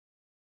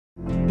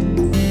Okay,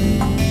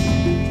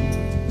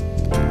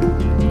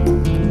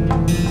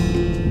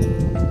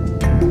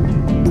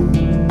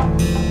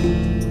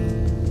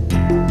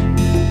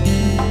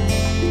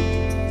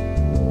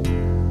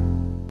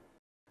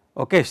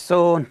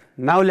 so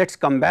now let us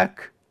come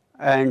back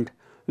and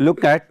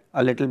look at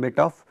a little bit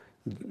of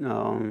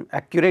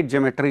accurate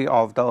geometry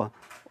of the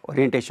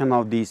orientation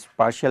of these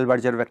partial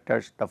Berger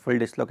vectors, the full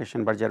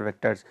dislocation Berger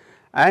vectors,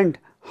 and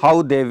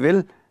how they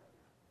will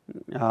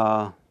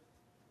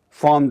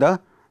form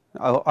the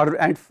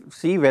and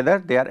see whether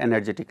they are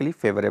energetically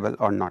favorable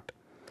or not.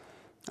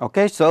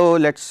 Okay, so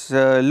let us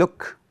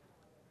look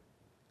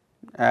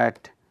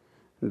at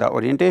the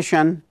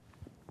orientation.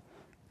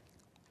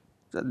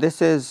 So,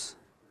 this is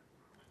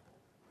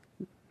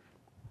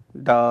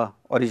the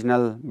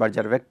original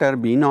Berger vector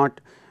B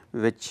naught,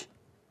 which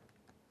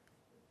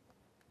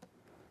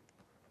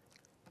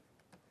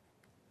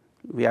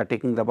we are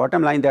taking the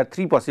bottom line. There are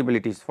 3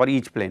 possibilities for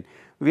each plane.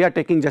 We are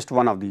taking just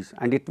one of these,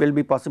 and it will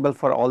be possible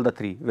for all the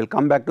 3. We will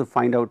come back to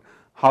find out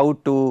how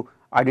to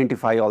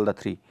identify all the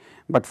 3,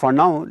 but for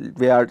now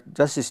we are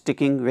just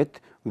sticking with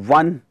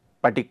one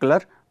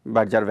particular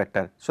Berger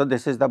vector. So,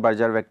 this is the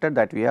Berger vector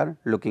that we are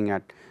looking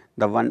at,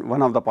 the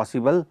one of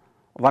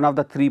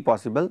the 3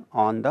 possible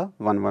on the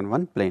 1 1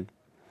 1 plane.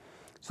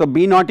 So,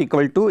 B naught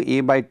equal to A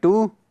by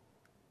 2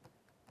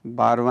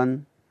 bar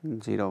 1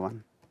 0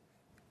 1,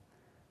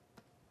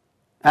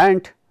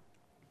 and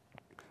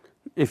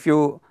if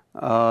you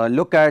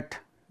look at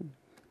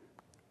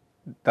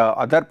the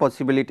other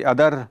possibility,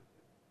 other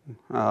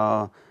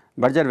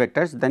Berger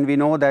vectors, then we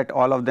know that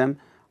all of them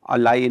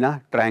lie in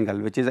a triangle,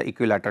 which is an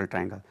equilateral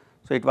triangle.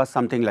 So, it was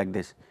something like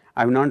this.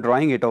 I am not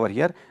drawing it over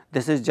here.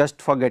 This is just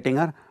for getting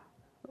a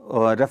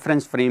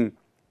reference frame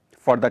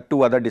for the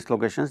 2 other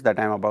dislocations that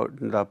I am about,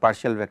 the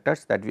partial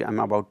vectors that I am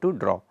about to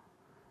draw.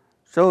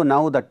 So,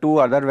 now the 2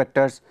 other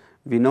vectors,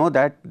 we know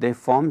that they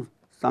form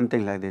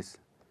something like this.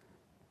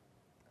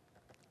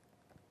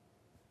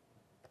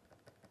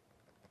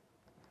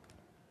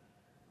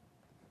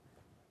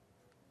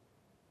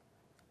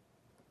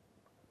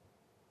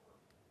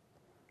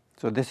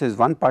 So, this is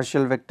one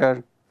partial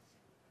vector,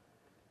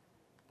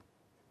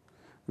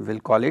 we will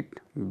call it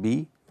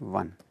B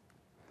 1,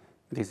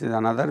 this is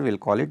another, we will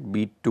call it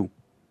B 2,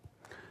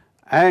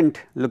 and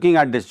looking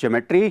at this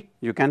geometry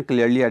you can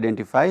clearly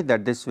identify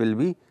that this will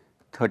be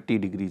 30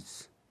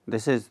 degrees.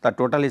 This is the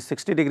total is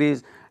 60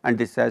 degrees and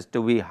this has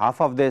to be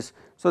half of this.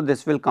 So,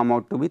 this will come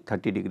out to be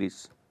 30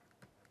 degrees,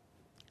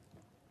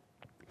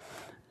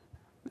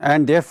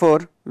 and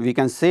therefore, we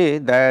can say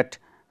that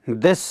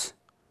this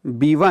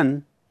B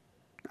 1,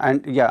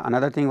 and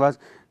another thing was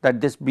that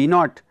this B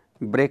naught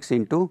breaks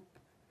into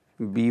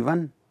B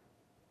 1,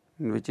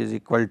 which is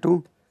equal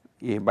to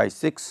A by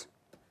 6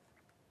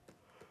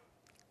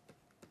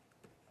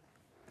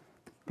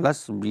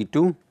 plus B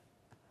 2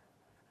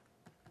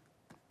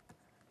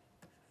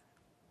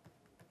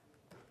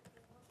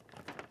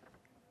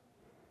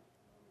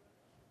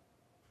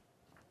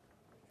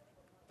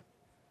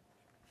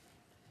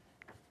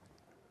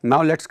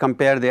 Now, let us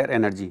compare their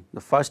energy.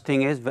 The first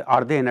thing is,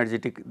 are they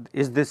energetic?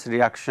 Is this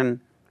reaction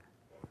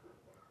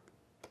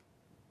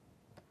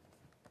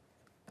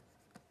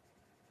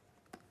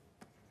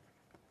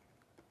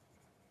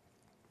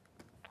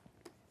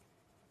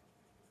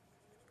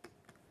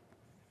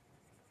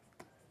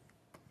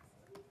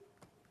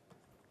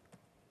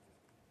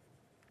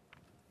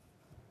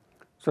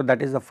So,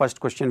 that is the first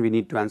question we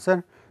need to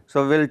answer.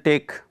 So, we will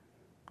take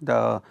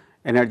the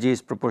energy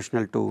is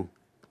proportional to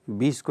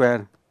B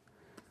square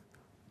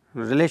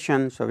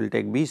relation. So, we will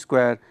take B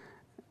square,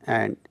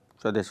 and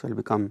so this will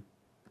become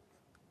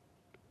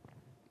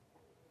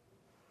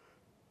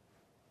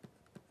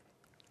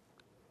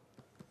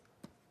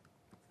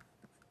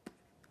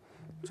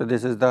so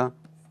this is the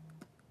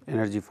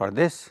energy for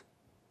this.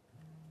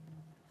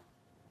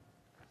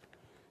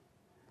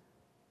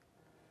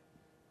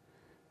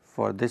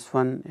 For this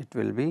one it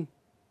will be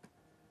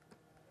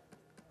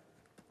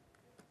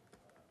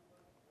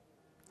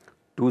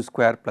 2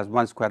 square plus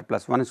 1 square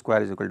plus 1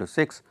 square is equal to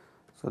 6.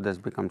 So, this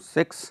becomes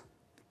 6.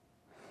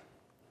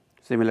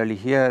 Similarly,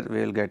 here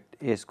we will get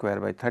a square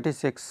by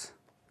 36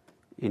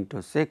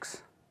 into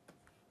 6.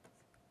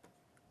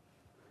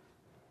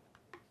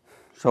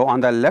 So,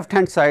 on the left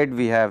hand side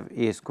we have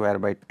a square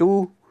by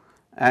 2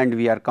 and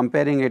we are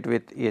comparing it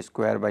with a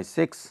square by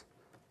 6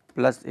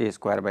 plus a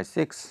square by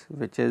 6,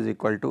 which is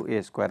equal to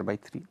a square by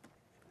 3.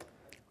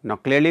 Now,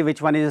 clearly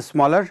which one is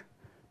smaller?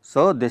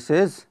 So, this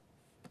is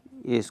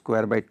a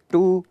square by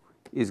 2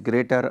 is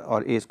greater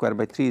or a square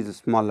by 3 is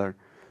smaller.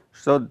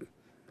 So,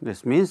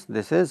 this means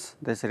this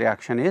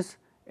reaction is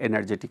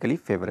energetically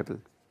favorable.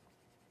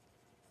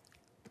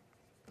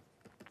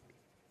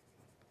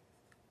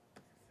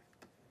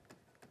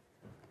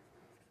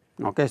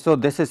 Okay, so,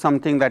 this is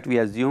something that we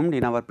assumed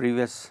in our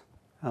previous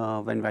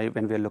when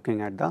we are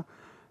looking at the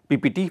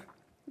PPT,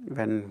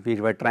 when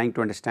we were trying to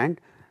understand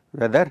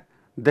whether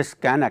this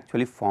can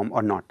actually form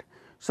or not.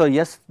 So,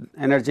 yes,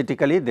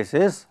 energetically this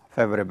is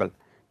favorable.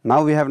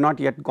 Now, we have not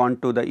yet gone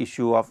to the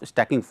issue of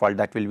stacking fault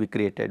that will be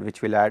created,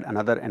 which will add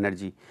another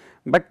energy,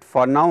 but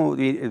for now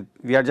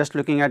we are just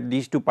looking at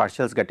these two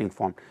partials getting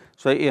formed.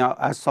 So,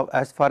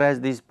 as far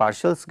as these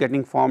partials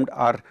getting formed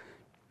are,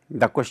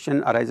 the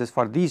question arises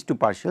for these two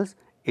partials,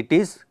 it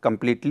is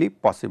completely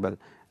possible.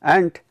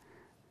 And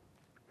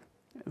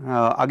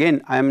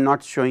again, I am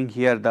not showing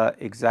here the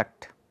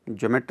exact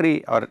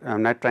geometry, or I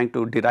am not trying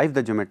to derive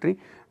the geometry,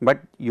 but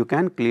you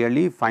can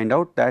clearly find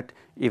out that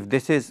if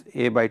this is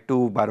A by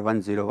 2 bar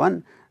 1 0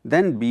 1,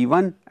 then B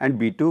 1 and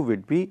B 2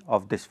 would be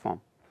of this form.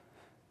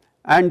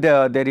 And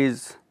there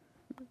is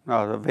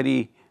a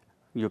very,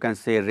 you can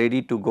say,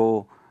 ready to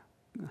go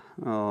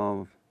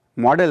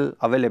model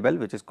available,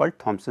 which is called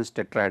Thomson's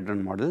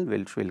tetrahedron model,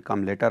 which will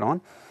come later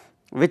on,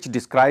 which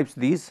describes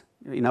these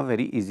in a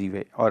very easy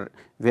way, or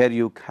where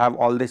you have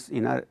all this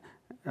in a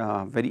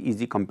very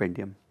easy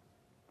compendium.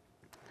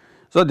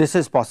 So, this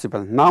is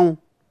possible. Now,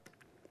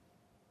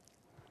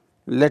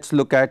 let us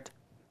look at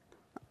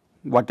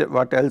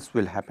what else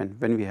will happen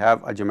when we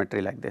have a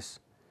geometry like this.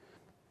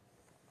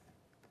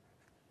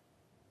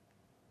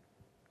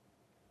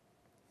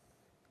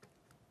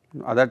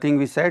 Other thing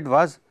we said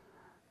was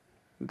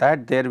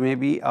that there may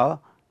be a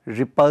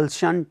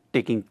repulsion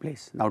taking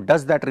place. Now,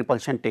 does that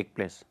repulsion take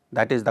place?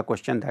 That is the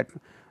question that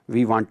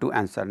we want to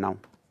answer now.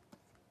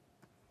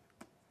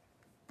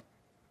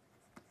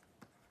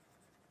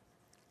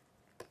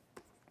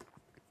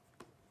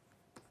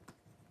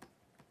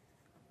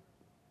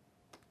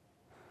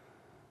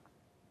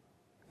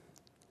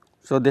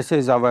 So, this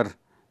is our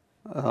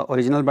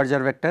original Berger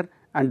vector,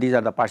 and these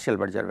are the partial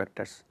Berger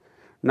vectors.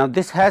 Now,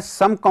 this has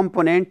some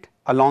component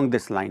along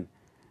this line,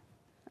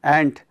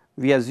 and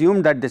we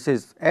assume that this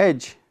is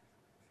edge.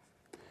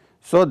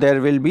 So, there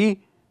will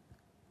be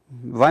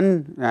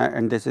one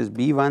and this is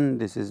B 1,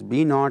 this is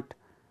B naught,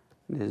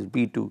 this is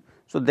B 2.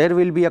 So, there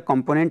will be a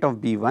component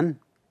of B 1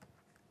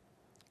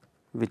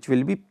 which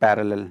will be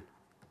parallel,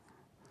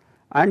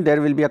 and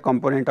there will be a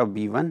component of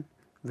B 1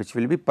 which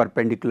will be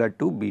perpendicular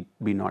to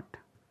B naught.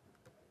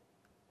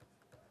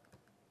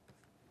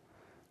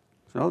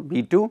 So,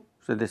 B 2,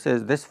 so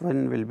this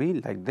one will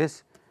be like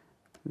this,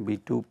 B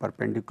 2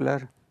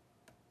 perpendicular,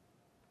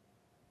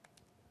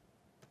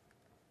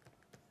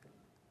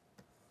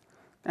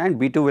 and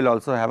B 2 will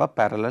also have a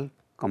parallel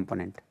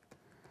component.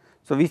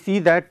 So, we see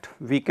that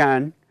we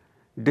can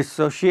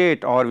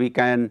dissociate, or we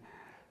can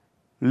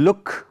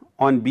look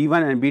on B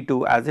 1 and B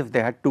 2 as if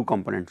they had two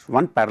components,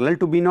 one parallel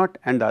to B naught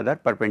and the other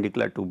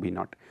perpendicular to B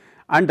naught.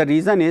 And the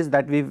reason is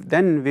that we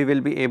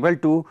will be able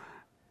to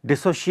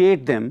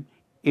dissociate them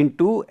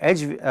into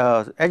edge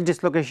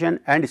dislocation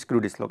and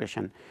screw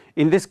dislocation.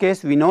 In this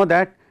case, we know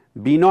that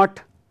B naught,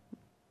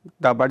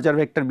 the Berger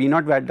vector B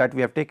naught that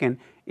we have taken,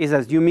 is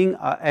assuming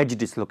a edge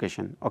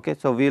dislocation. Okay.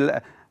 So, we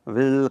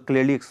will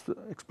clearly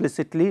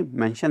explicitly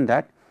mention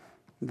that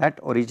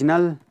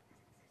original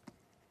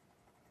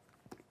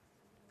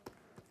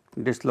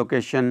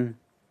dislocation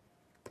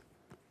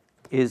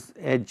is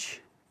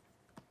edge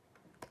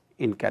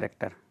in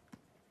character.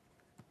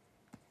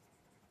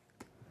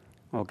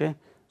 Okay.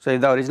 So,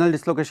 if the original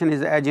dislocation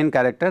is edge in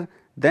character,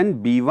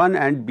 then B 1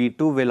 and B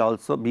 2 will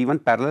also, B 1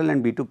 parallel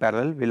and B 2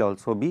 parallel will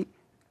also be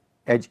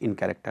edge in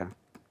character.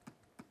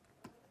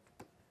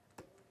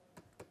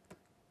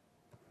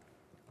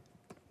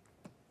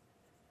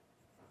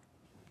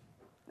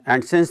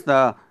 And since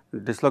the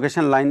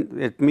dislocation line,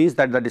 it means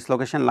that the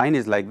dislocation line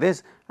is like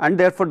this, and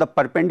therefore, the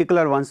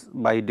perpendicular ones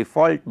by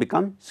default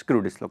become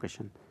screw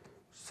dislocation.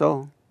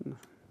 So,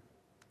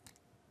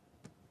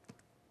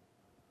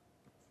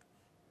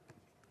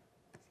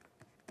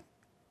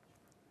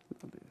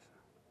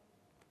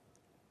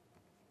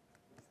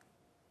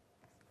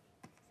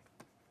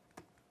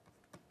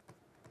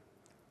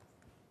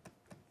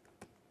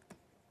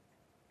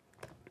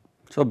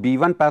 B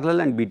 1 parallel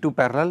and B 2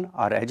 parallel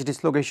are edge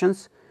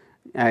dislocations,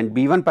 and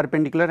B 1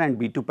 perpendicular and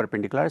B 2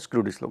 perpendicular are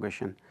screw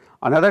dislocation.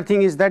 Another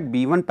thing is that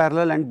B 1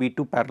 parallel and B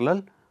 2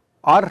 parallel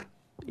are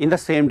in the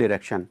same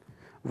direction,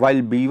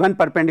 while B 1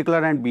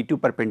 perpendicular and B 2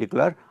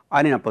 perpendicular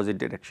are in opposite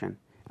direction.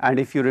 And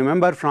if you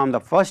remember from the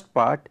first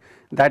part,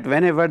 that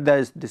whenever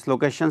the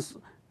dislocations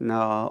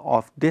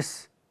of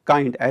this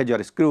kind, edge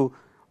or screw,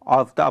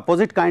 of the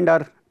opposite kind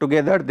are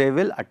together, they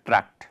will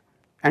attract,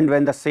 and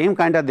when the same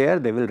kind are there,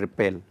 they will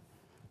repel.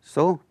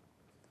 So,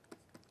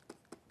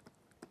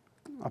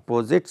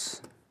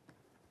 opposites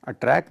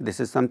attract, this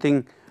is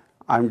something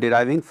I am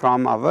deriving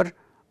from our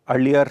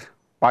earlier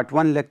part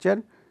 1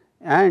 lecture,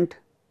 and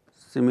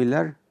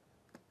similar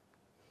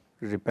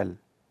repel.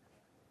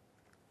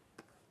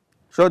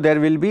 So, there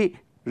will be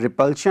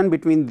repulsion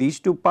between these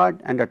two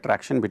parts and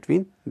attraction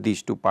between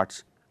these two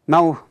parts.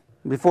 Now,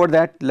 before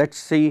that, let us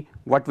see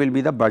what will be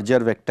the Berger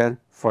vector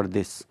for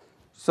this.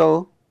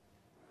 So,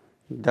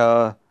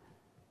 the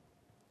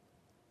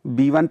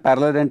B 1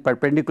 parallel and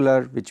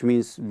perpendicular, which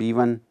means B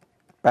 1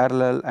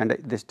 parallel, and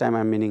this time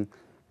I am meaning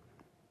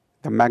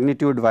the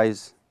magnitude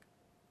wise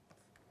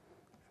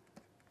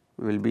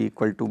will be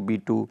equal to B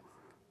 2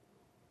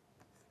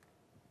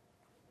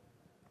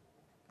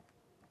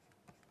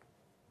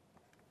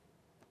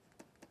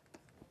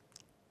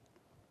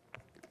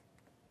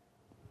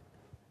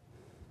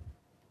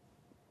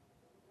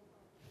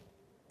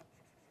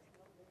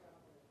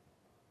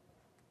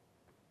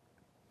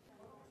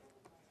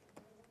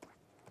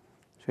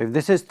 So, if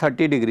this is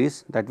 30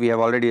 degrees that we have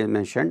already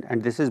mentioned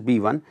and this is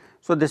B1.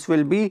 So, this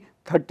will be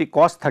 30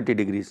 cos 30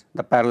 degrees,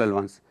 the parallel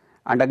ones,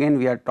 and again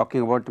we are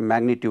talking about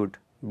magnitude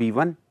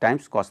B1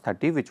 times cos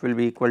 30, which will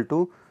be equal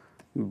to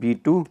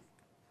B2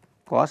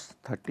 cos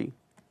 30.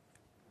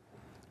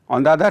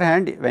 On the other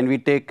hand, when we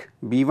take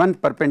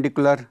B1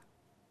 perpendicular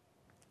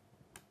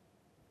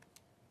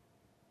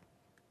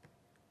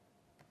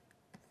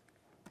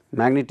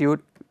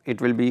magnitude,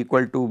 it will be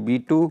equal to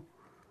B2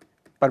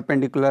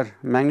 perpendicular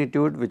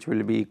magnitude, which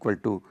will be equal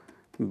to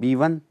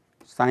B1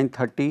 sin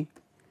 30,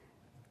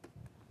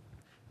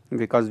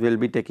 because we will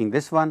be taking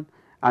this one,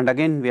 and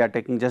again we are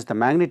taking just the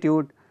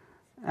magnitude,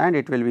 and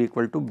it will be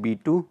equal to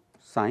B2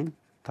 sin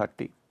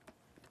 30.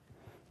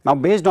 Now,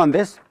 based on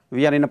this,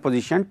 we are in a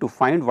position to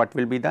find what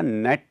will be the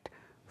net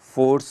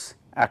force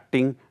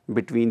acting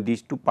between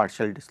these two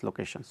partial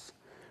dislocations.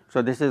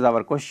 So, this is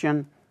our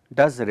question,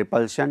 does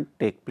repulsion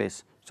take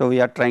place? So, we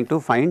are trying to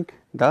find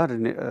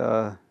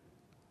the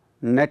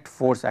net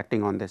force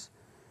acting on this.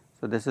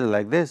 So, this is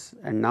like this,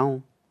 and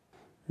now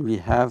we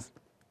have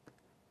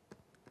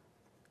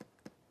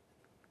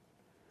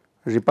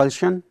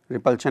repulsion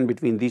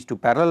between these two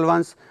parallel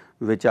ones,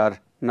 which are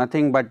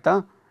nothing but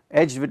the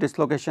edge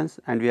dislocations,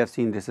 and we have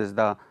seen this is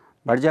the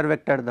Berger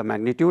vector, the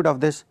magnitude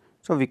of this.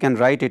 So, we can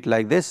write it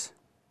like this,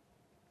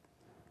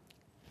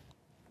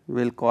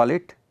 we will call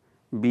it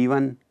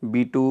B1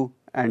 B2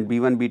 and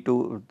B1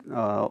 B2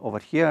 over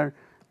here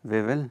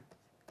we will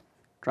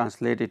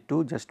translate it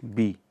to just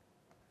B.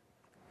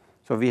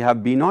 So, we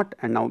have B naught,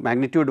 and now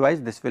magnitude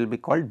wise this will be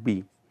called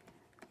B,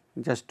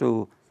 just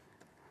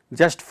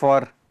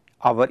for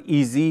our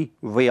easy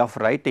way of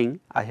writing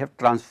I have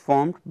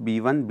transformed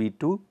B1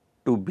 B2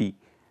 to B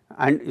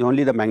and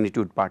only the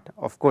magnitude part.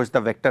 Of course, the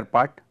vector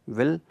part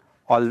will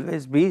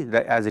always be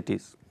as it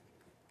is.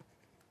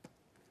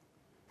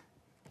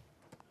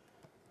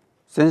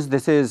 Since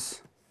this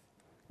is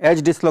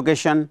edge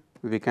dislocation,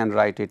 we can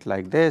write it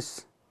like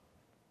this.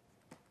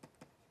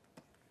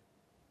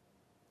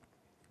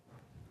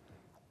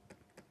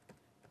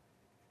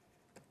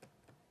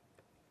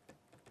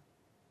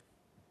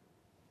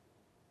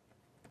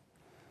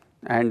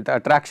 And the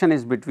attraction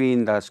is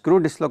between the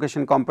screw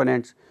dislocation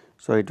components.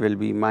 So, it will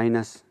be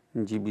minus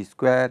GB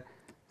square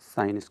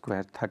sin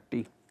square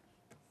 30,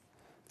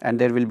 and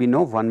there will be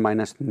no 1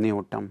 minus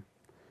nu term.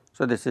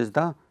 So, this is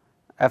the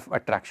F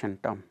attraction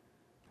term.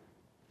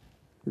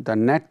 The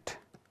net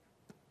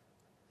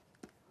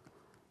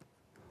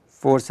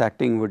force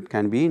acting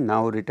can be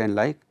now written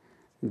like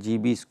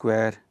GB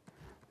square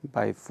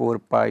by 4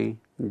 pi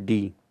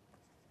d.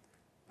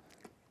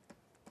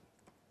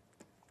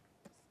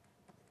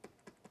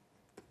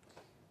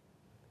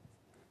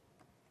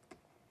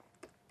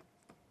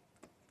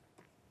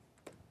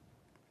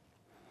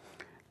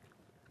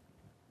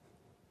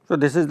 So,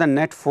 this is the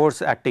net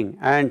force acting,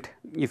 and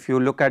if you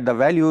look at the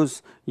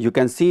values you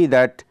can see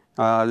that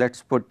let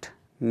us put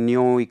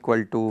nu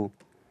equal to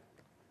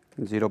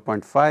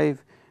 0.5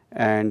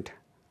 and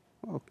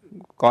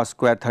cos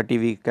square 30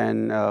 we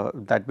can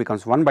that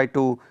becomes 1 by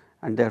 2,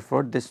 and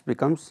therefore, this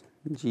becomes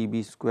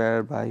GB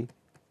square by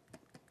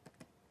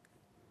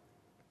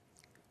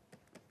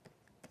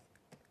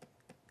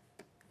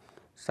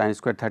sin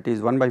square 30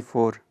 is 1 by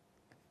 4.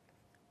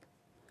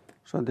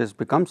 So, this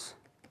becomes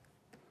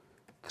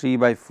 3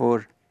 by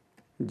 4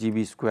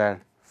 GB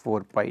square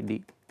 4 pi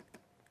d.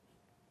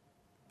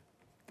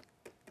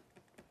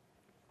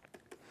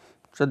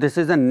 So, this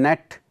is a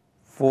net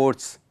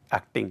force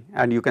acting,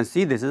 and you can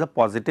see this is a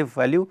positive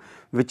value,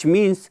 which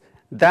means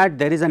that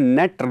there is a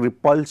net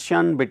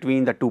repulsion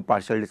between the two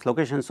partial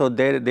dislocations. So,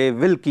 they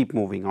will keep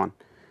moving on,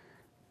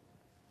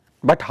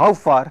 but how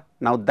far?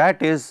 Now,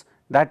 that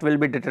will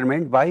be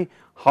determined by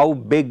how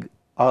big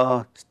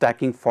a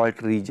stacking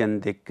fault region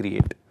they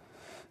create.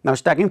 Now,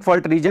 stacking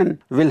fault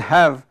region will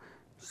have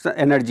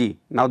energy.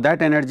 Now,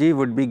 that energy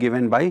would be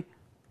given by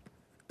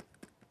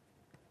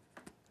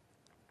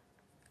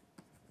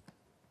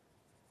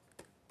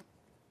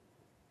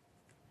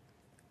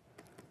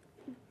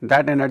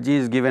this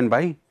is given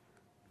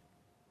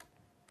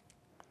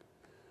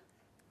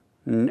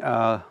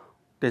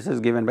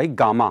by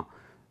gamma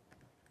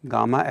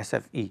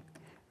SFE,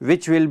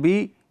 which will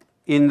be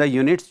in the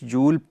units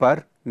joule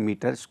per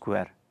meter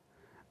square,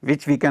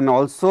 which we can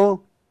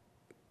also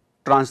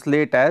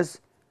translate as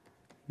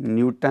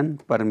Newton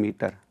per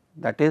meter,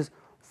 that is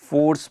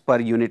force per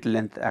unit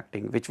length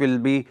acting, which will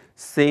be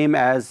same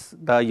as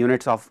the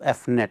units of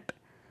F net.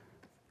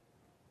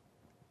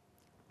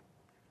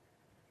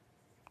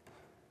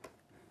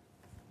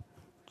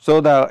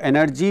 So, the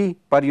energy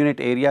per unit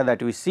area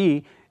that we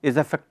see is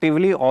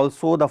effectively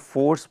also the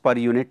force per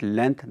unit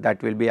length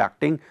that will be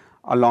acting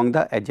along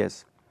the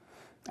edges,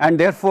 and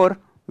therefore,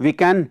 we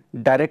can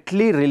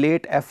directly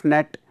relate F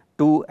net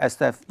to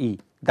SFE.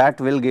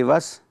 That will give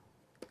us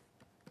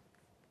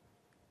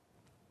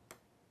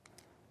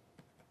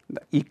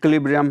the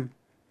equilibrium.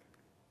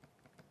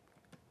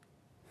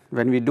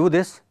 When we do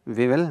this,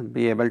 we will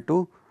be able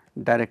to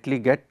directly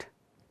get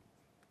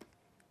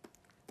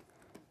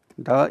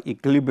the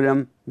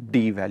equilibrium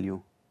D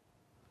value.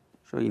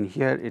 So, in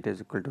here it is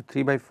equal to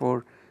 3 by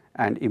 4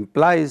 and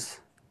implies,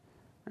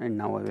 and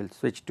now I will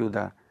switch to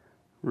the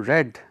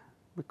red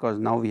because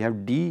now we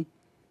have D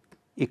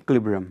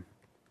equilibrium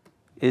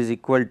is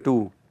equal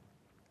to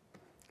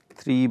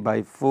 3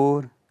 by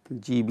 4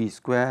 GB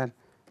square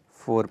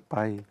 4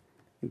 pi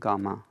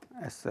gamma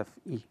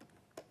SFE.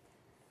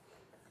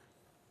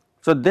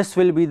 So, this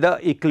will be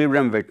the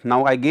equilibrium width.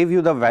 Now, I gave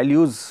you the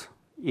values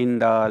in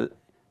the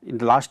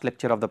last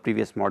lecture of the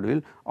previous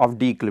module of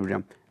D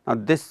equilibrium. Now,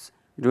 this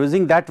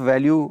using that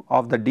value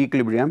of the D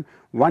equilibrium,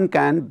 one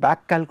can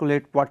back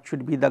calculate what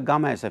should be the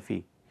gamma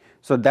SFE.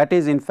 So, that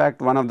is in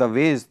fact one of the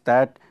ways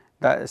that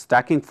the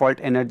stacking fault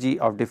energy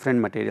of different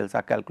materials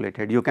are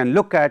calculated. You can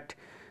look at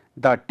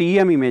the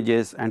TEM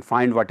images and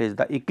find what is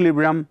the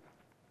equilibrium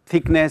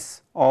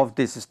thickness of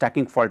this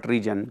stacking fault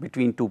region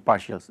between two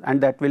partials,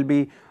 and that will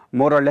be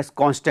more or less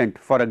constant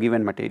for a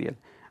given material.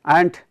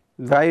 And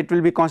why it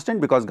will be constant?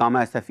 Because gamma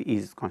SFE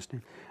is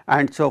constant.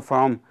 And so,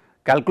 from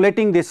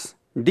calculating this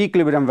D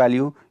equilibrium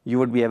value, you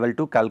would be able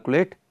to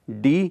calculate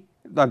the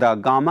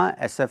gamma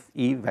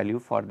SFE value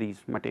for these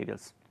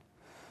materials.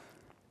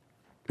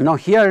 Now,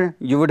 here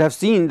you would have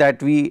seen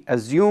that we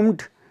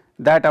assumed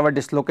that our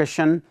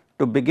dislocation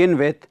to begin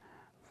with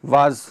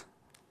was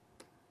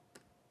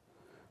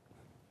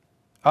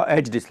a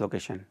edge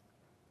dislocation.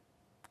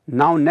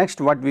 Now,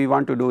 next what we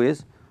want to do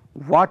is,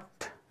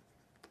 what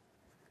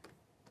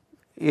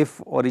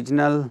if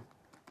original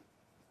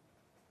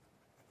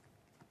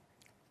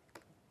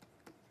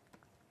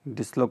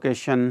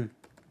dislocation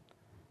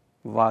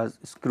was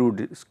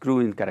screw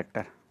in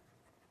character?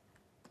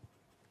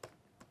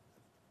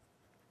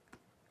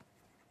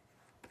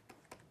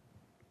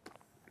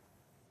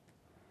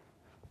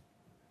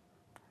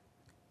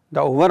 The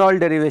overall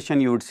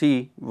derivation you would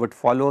see would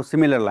follow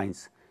similar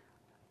lines,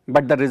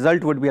 but the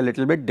result would be a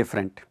little bit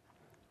different.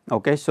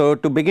 Okay. So,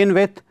 to begin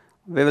with,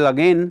 we will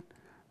again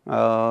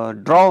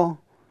draw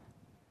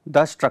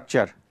the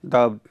structure,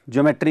 the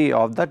geometry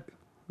of the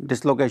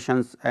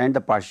dislocations and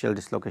the partial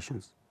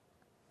dislocations.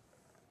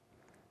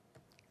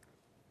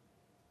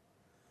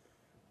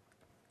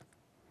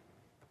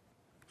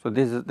 So,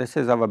 this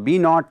is our B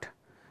naught,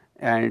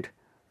 and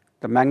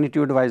the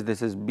magnitude wise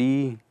this is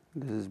B,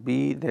 this is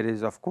B, there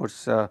is of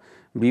course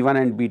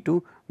B1 and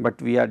B2,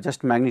 but we are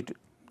just magnitude.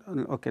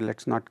 Okay, let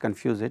us not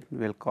confuse it,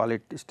 we will call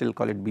it, still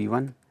call it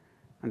B1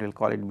 and we will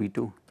call it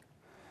B2,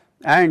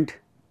 and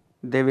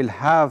they will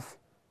have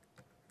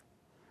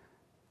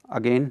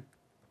again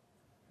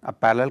a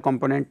parallel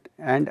component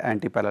and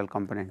anti-parallel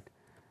component.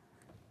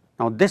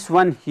 Now, this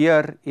one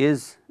here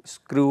is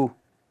screw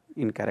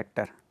in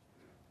character,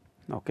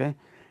 okay,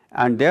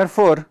 and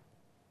therefore,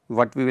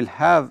 what we will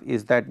have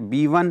is that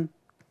B1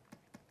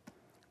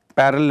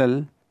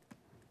 parallel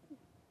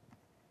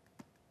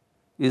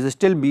is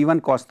still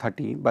B1 cos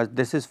 30, but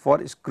this is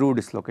for screw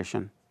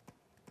dislocation,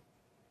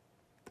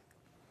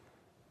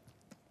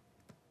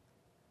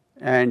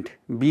 and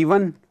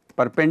B1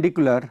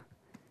 perpendicular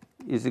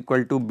is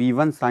equal to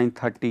B1 sin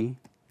 30,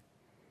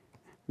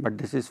 but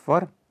this is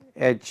for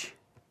edge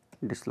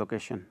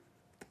dislocation,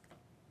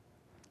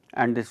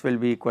 and this will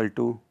be equal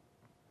to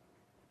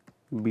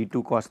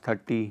B2 cos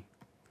 30,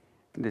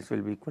 this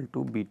will be equal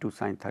to B2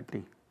 sin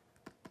 30.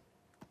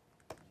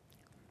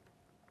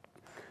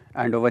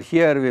 And over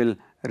here we will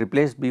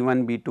replace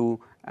B1, B2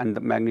 and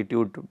the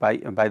magnitude by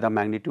the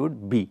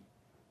magnitude B.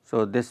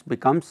 So, this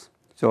becomes,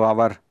 so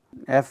our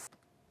F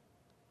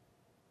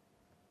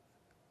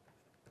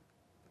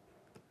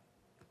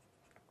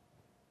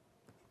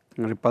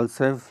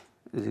repulsive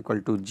is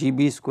equal to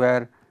GB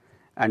square,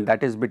 and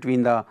that is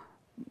between the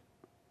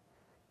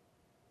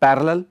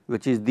parallel,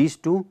 which is these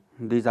two,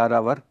 these are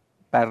our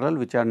parallel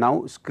which are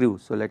now screw.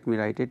 So, let me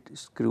write it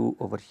screw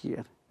over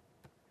here,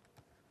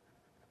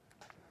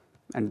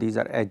 and these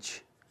are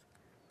edge.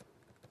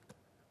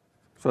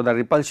 So, the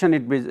repulsion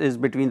is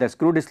between the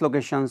screw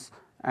dislocations,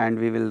 and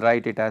we will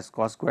write it as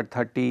cos squared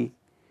 30.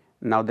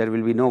 Now, there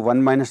will be no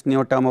 1 minus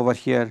neo term over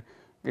here,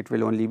 it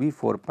will only be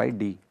 4 pi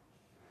d,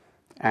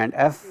 and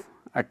F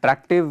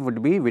attractive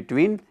would be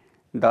between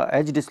the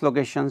edge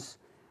dislocations,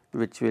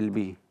 which will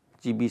be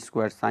GB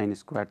square sin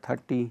square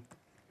 30,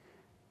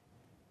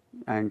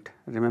 and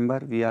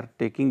remember we are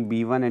taking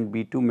B1 and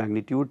B2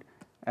 magnitude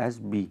as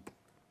B,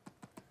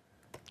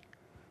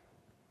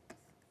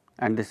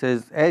 and this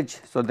is edge.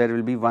 So, there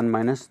will be 1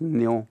 minus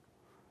neo.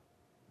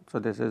 So,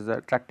 this is the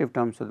attractive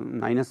term. So,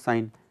 minus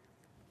sign.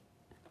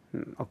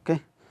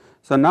 Okay.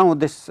 So, now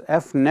this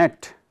F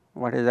net,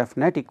 what is F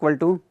net? Equal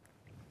to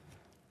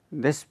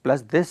this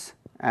plus this,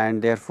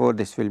 and therefore,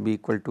 this will be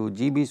equal to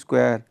GB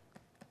square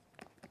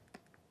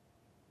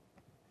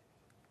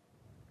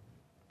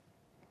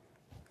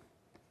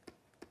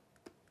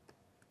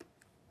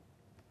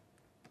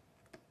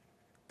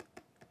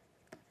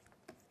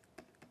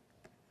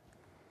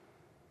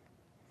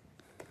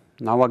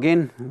Now,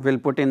 again we will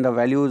put in the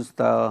values,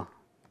 the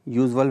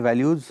usual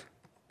values.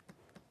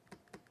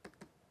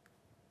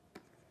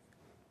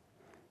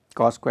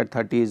 Cos squared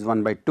 30 is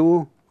 1 by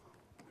 2,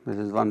 this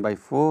is 1 by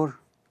 4,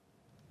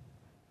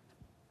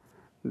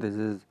 this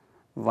is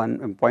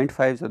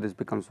 1.5. So, this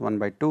becomes 1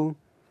 by 2,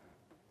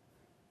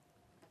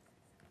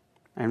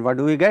 and what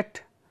do we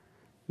get?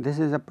 This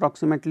is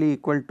approximately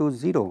equal to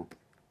 0.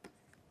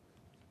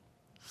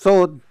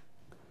 So,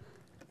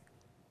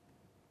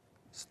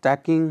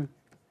 stacking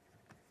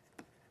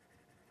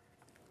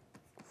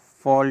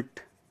fault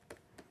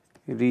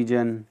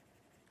region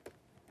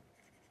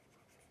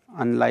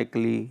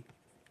unlikely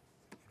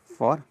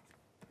for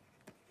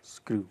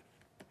screw.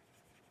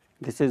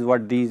 This is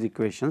what these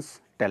equations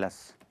tell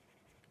us.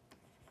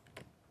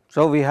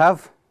 So, we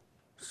have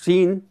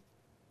seen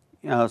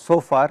so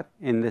far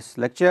in this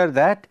lecture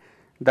that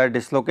the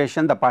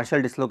dislocation, the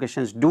partial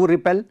dislocations do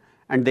repel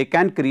and they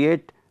can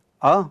create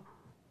a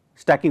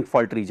stacking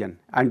fault region,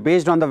 and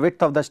based on the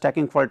width of the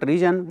stacking fault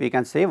region we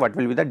can say what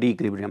will be the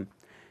de-equilibrium.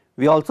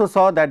 We also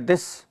saw that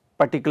this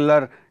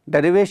particular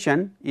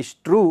derivation is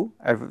true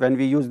when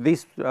we use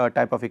this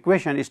type of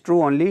equation is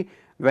true only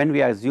when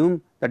we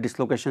assume the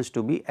dislocations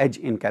to be edge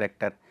in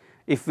character.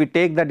 If we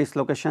take the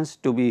dislocations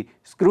to be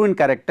screw in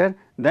character,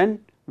 then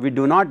we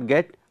do not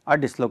get a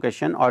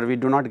dislocation or we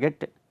do not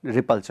get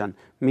repulsion,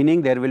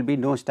 meaning there will be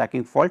no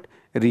stacking fault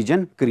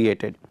region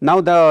created.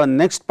 Now, the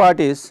next part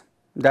is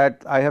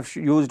that I have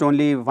used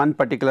only one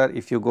particular,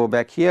 if you go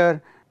back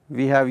here,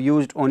 we have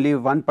used only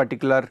one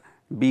particular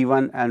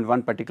B1 and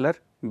one particular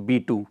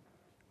B2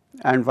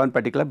 and one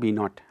particular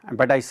B0,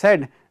 but I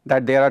said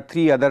that there are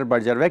 3 other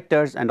Berger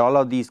vectors and all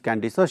of these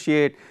can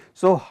dissociate.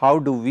 So, how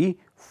do we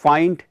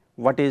find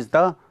what is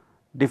the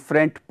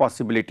different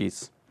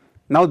possibilities?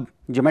 Now,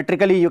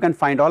 geometrically you can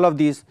find all of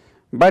these,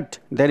 but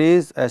there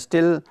is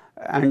still,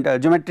 and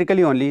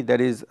geometrically only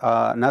there is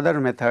another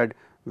method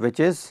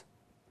which is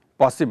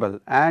possible,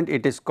 and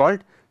it is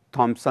called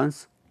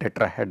Thompson's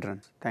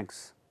tetrahedron.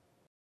 Thanks.